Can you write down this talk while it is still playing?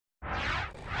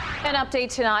An update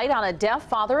tonight on a deaf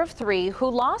father of 3 who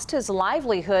lost his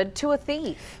livelihood to a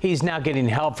thief. He's now getting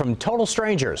help from total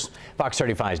strangers. Fox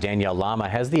 35's Danielle Lama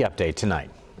has the update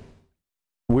tonight.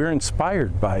 We're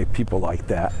inspired by people like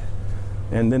that,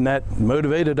 and then that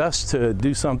motivated us to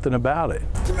do something about it.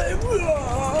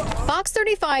 Fox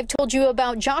 35 told you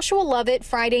about Joshua Lovett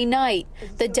Friday night.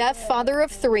 The deaf father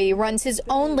of 3 runs his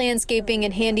own landscaping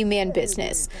and handyman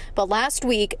business. But last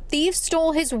week, thieves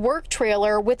stole his work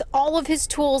trailer with all of his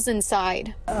tools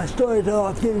inside. I started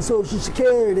off getting Social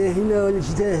Security, and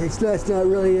it's not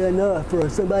really enough for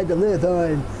somebody to live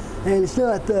on. And it's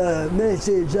not the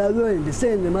message I wanted to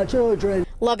send to my children.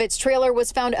 Lovett's trailer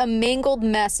was found a mangled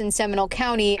mess in Seminole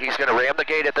County. He's going to ram the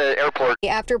gate at the airport.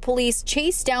 After police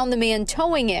chased down the man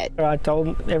towing it. I told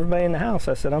everybody in the house,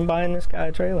 I said, I'm buying this guy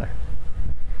a trailer.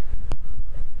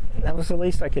 That was the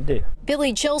least I could do.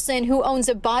 Billy Chilson, who owns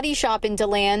a body shop in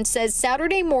DeLand, says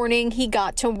Saturday morning he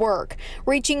got to work,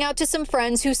 reaching out to some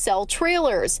friends who sell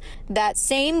trailers. That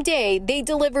same day, they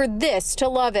delivered this to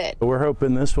Lovett. We're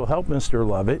hoping this will help Mr.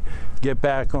 Lovett get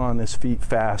back on his feet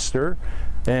faster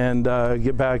and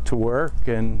get back to work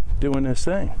and doing his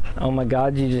thing. Oh my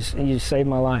God, you just saved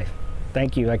my life.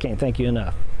 Thank you. I can't thank you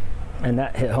enough. And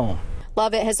that hit home.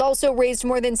 Lovett has also raised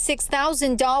more than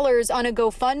 $6,000 on a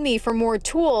GoFundMe for more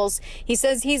tools. He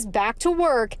says he's back to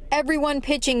work. Everyone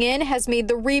pitching in has made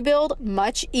the rebuild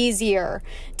much easier.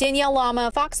 Danielle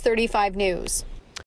Lama, Fox 35 News.